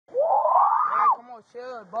on,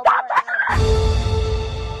 chill. Stop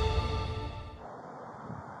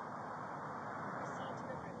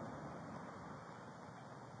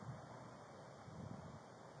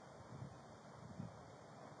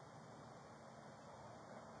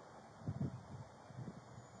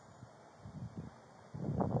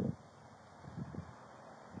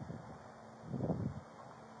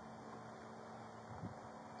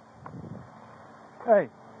Hey,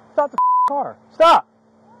 stop the car. Stop!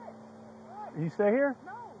 What? You stay here?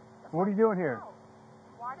 No. What are you doing here?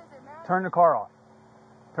 Why does it matter? Turn the car off.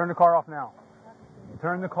 Turn the car off now.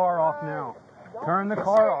 Turn the car off now. Turn the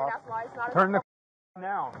car off. Turn the car off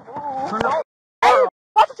now. Turn the car off.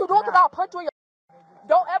 Watch what you do because I'll punch you in your...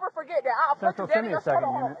 Don't ever forget that. I'll punch Central, you send in me your... a second,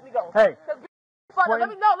 Hold on, unit. let me go. Hey. Let me tell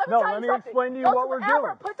you something. Explain to you don't what you we're ever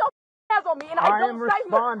doing. Put your hands on me and I don't am stay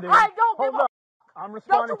responding. here. I don't give Hold a... up. I'm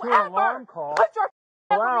responding to an alarm call. Put your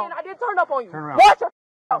hands on me and I didn't turn up on you. Turn around. Watch your...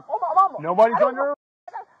 Oh, my mama. Nobody's under...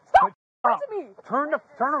 Stop touching me.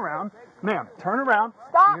 Turn around. Ma'am, turn around.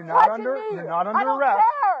 Stop You're not touching under, me. You're not under I don't arrest.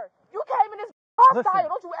 care. You came in this hostile. Listen.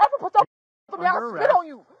 Don't you ever put your on me. I'll spit on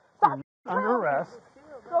you. Stop. You're under arrest.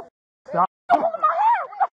 Stop. Pulling my hair.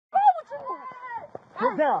 What the fuck with you?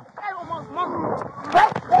 Get down.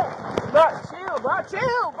 Hey, chill, bro.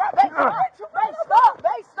 Chill, bro. Babe,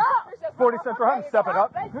 stop. 40 Central, have him step it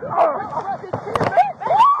up.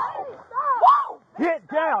 Get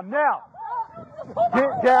down now.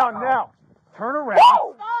 Get down now. Turn around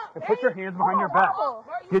and put your hands behind your back.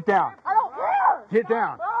 Get down. I don't care. Get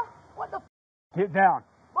down. What the f? Get down.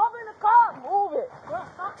 Move in the car. Move it.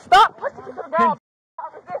 Stop pushing me to the ground.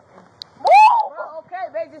 Move. Okay,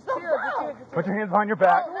 babe, just chill. Put your hands behind your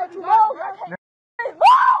back. Move.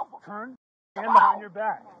 Turn your hand behind your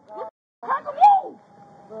back. Move.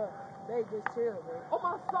 Babe, just chill, babe. Oh,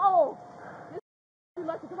 my soul. This you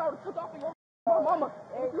like because I would have took off your mama.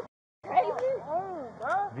 You crazy?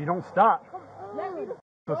 If you don't stop,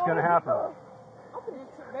 what's going to happen?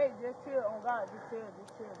 Babe, just chill. Oh, God, just chill,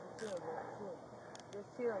 babe. Just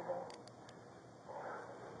chill, babe.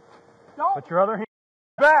 Don't. Put your other hand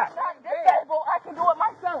back. Not disabled. I can do it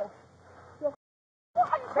myself.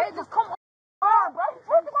 Babe, just come on, bro. You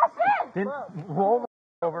taking my shit. Then roll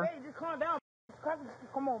over. Babe, just calm down.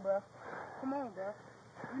 Come on, bro. Come on, bro.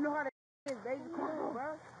 You know how that is, babe. Come on, bro.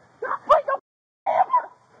 Put your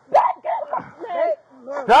back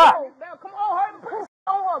in. Stop. Come on, hurry. Put your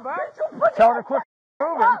on her, bro. Tell her to quit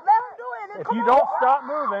moving. Let him do it. If you don't stop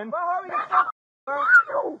moving, Bro, hurry the fuck,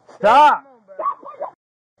 bro. stop.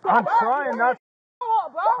 Come on, bro. I'm trying not.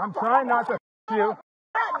 I'm trying not to you.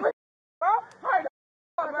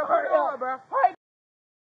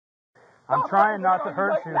 I'm trying not to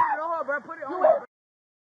hurt you.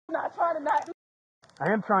 Not trying to not.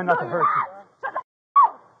 I am trying not to hurt you.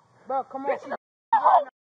 Bro, come on.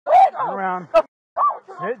 Turn around.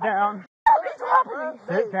 Sit down.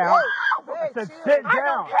 Sit down. I said sit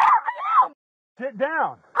down. Sit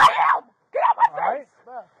down. I am. Get out my All face.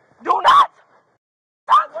 right? Do not.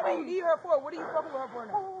 What do you need her for? What are you fucking with her for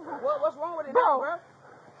now? What's wrong with it, Bro. bro?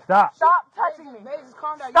 Stop. Stop touching me. Babe, just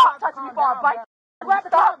calm down. Stop touching me before I bite.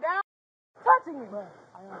 Stop down. Touching me.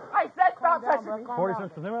 I said stop touching me. 40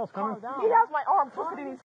 cents. Is anyone else coming? He has my arm twisted in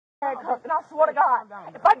his handcuffs, and I swear to God,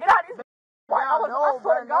 if I get out of this white, I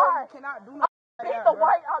swear to God, You cannot do I nothing. beat the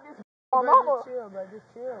white out this Bro, mama. just chill, bro. Just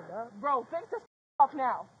chill, bro. Bro, fix this off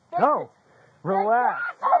now. Fix No. it. Relax.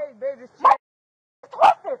 Hey, babe, just chill. It's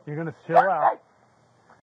twisted. You're going to chill out.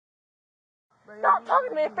 Stop talking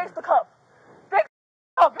to me and fix the cup. Fix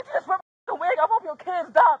the cup. Bitch, you just ripped the wig off of your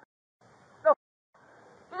kid's dog. No.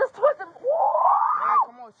 You just twisted. Hey,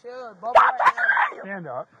 come on, chill. Bubble Stop right touching me. Stand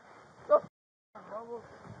up. now. Bubble.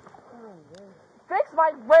 Come on, babe. Fix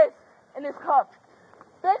my wrist in this cup.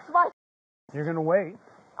 Fix my. You're going to wait.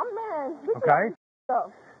 I'm man. Okay?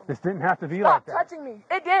 This didn't have to be Stop like that. touching me.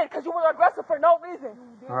 It did, because you were aggressive for no reason.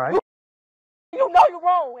 All right? You know you're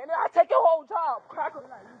wrong, and then I take your whole job. Cracker.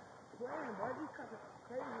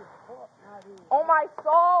 Oh my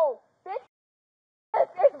soul. Bitch,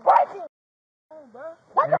 it's breaking.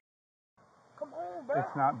 What the Come on, bro.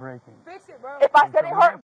 It's not breaking. Fix it, bro. If I said it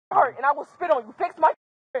hurt, and I will spit on you. Fix my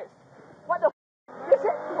wrist. What the this is,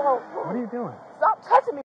 bro. What are you doing? Stop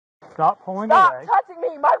touching me. Stop pulling Stop away. touching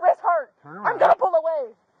me. My wrist hurt. Turn I'm around. gonna pull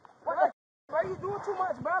away. What the Bro, you doing too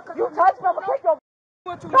much, bro. You touch me, I'm gonna kick your.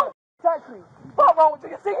 doing too Don't much. touch me. What's wrong with you?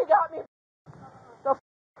 You see, you got me. The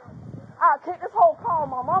I'll kick this whole car on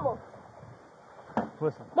my mama.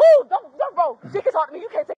 Listen. Move, don't, bro. She can talk to me. You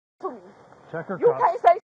can't say to me. Check her You cuffs. can't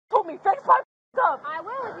say to me. Fix my cuffs. I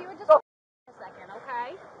will if you would just a second,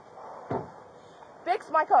 okay? Fix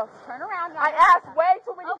my cuffs. Turn around. I asked way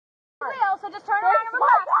too many I will, so just turn Fix around and my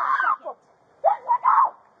relax for a second. cuffs. Fix my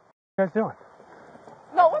you guys doing?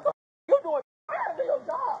 No, what the you doing? I gotta do your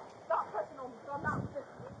job. Stop pressing on me, so I'm not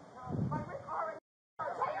resisting. My wrist already.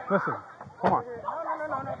 Listen, come on.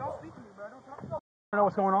 No, don't speak to me, bro. Don't talk to me. You know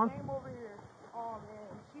what's going on? Came over here, and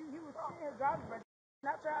he was sitting here driving, but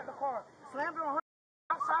not out the car. Slammed her on her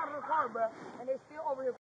outside of the car, bro. And they still over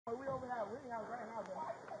here. We over here at Whitney House right now, bro.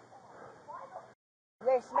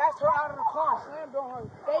 They snatched her out of the car, slammed her on her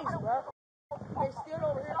face, bro. They still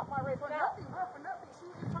over here off my race. For nothing, bro. For nothing. She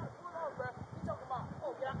was just trying to pull off, bro. He talking about,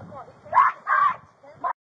 oh, get out the car.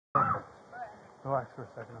 Relax for a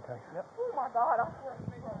second, okay? Yep. Oh my God, I swear.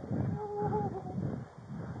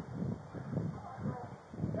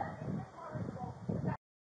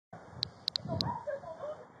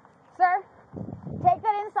 Sir, take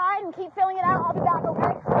that inside and keep filling it out. I'll be back,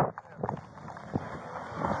 okay?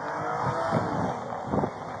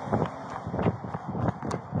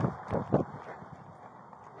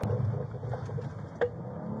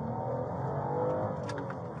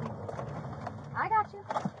 I got you.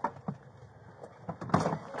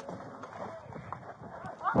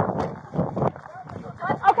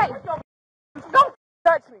 Okay. Don't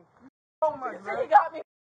touch me. Oh my God. He got me.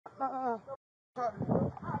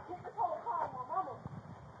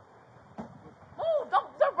 Move,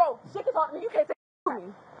 don't, bro. She can talk to me. You can't say to me.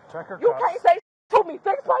 Check her You cuffs. can't say to me.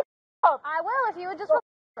 Fix my cuffs. I will if you would just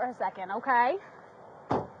for a second, okay?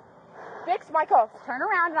 Fix my cuffs. Turn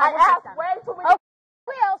around and I I will fix asked them. way too many. Okay,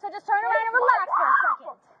 I will, so just turn around and relax for a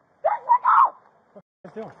second. Fix my cuffs. What are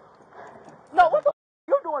you doing? No, what the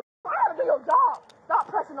you doing? I gotta do your job. Stop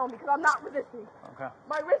pressing on me because I'm not resisting. Okay.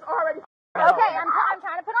 My wrist already. Okay, I'm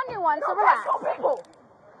trying to put on new ones, so Don't relax. press on people.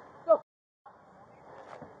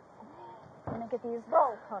 Let me get these.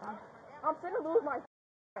 Bro, Hold on. I'm finna lose my.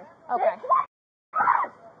 Okay.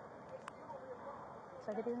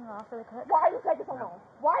 So I get these off really quick. Why are you taking so long?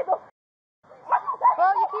 Why the?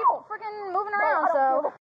 Well, you keep freaking moving around,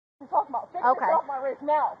 so. You talking about? Fix Okay. this off my wrist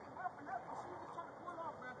now.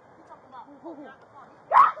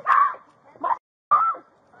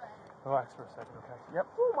 Relax for a second, okay? Yep.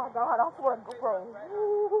 Oh my God, I swear to bro.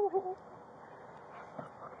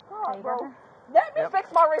 God, you bro. got her? Let me fix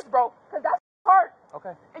my wrist, bro, because that's hurt.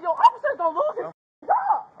 Okay. And your officer's gonna lose his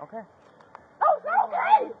job. Okay. No, it's not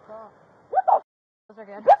okay. What the? Those are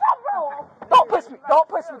good. Get up, bro. Don't push me. Don't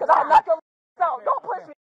push me, because I'll knock your out. Don't push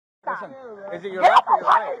me. Stop. Listen, is it your Get left up or your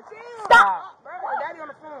right? Stop. Bro, daddy on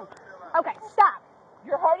the phone. Okay, stop.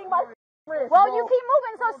 You're hurting my wrist. Well, bro. you keep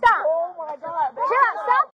moving, so stop. Oh my God. Chill out,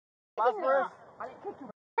 stop. Left wrist. I didn't kick you.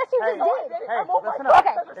 Yes, you Hey, just did. hey, I'm on my listen up.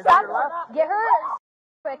 Okay, Is it stop. your left? Get her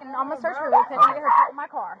quick, and I'm gonna search her real quick and get her out of my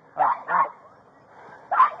car. All right.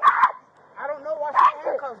 I don't know why she in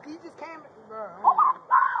handcuffs. He just came. Bro.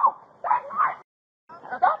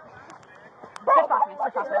 Bro, Switch off me,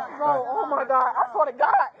 switch off me. bro, oh my God. I swear to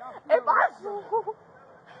God. If I.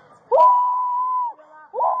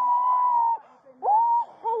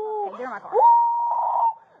 Okay, get in my car.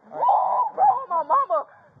 Bro, my mama.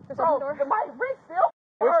 Just Bro, open the door. my wrist still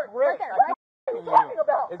hurt. Right there, right? What are you talking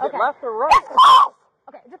about? Is Okay. it left or right?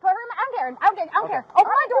 Okay, just put her in my. I don't care.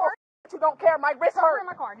 Open my door. You don't care. My wrist Put her in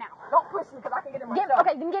hurt. my car now. Don't push me because I can get in Get, myself.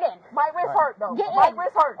 okay, then get in. My wrist hurt, though. Get My in.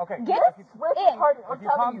 wrist hurt. Okay. Get Wrist is in. hurting. I'm If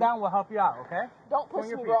you telling calm you. down, we'll help you out, okay? Don't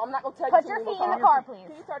push your me, feet. bro. I'm not going to tell Put you your too feet many in the more car, times. please.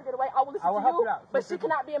 Can you try to get away? I will listen I will to help you, you out. but she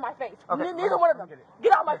cannot be in my face. Okay, Neither one of them. get it.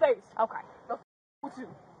 Get out of my face. Okay. With you.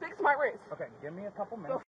 Fix my wrist. Okay, give me a couple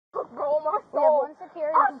minutes. Bro, my We have soul. one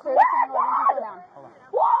secure. You can clear the channel. Everyone can slow down. Hold on.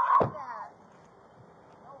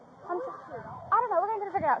 I don't know. We're going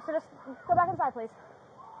to figure it out. So just go back inside, please.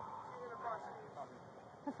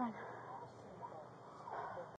 That's fine.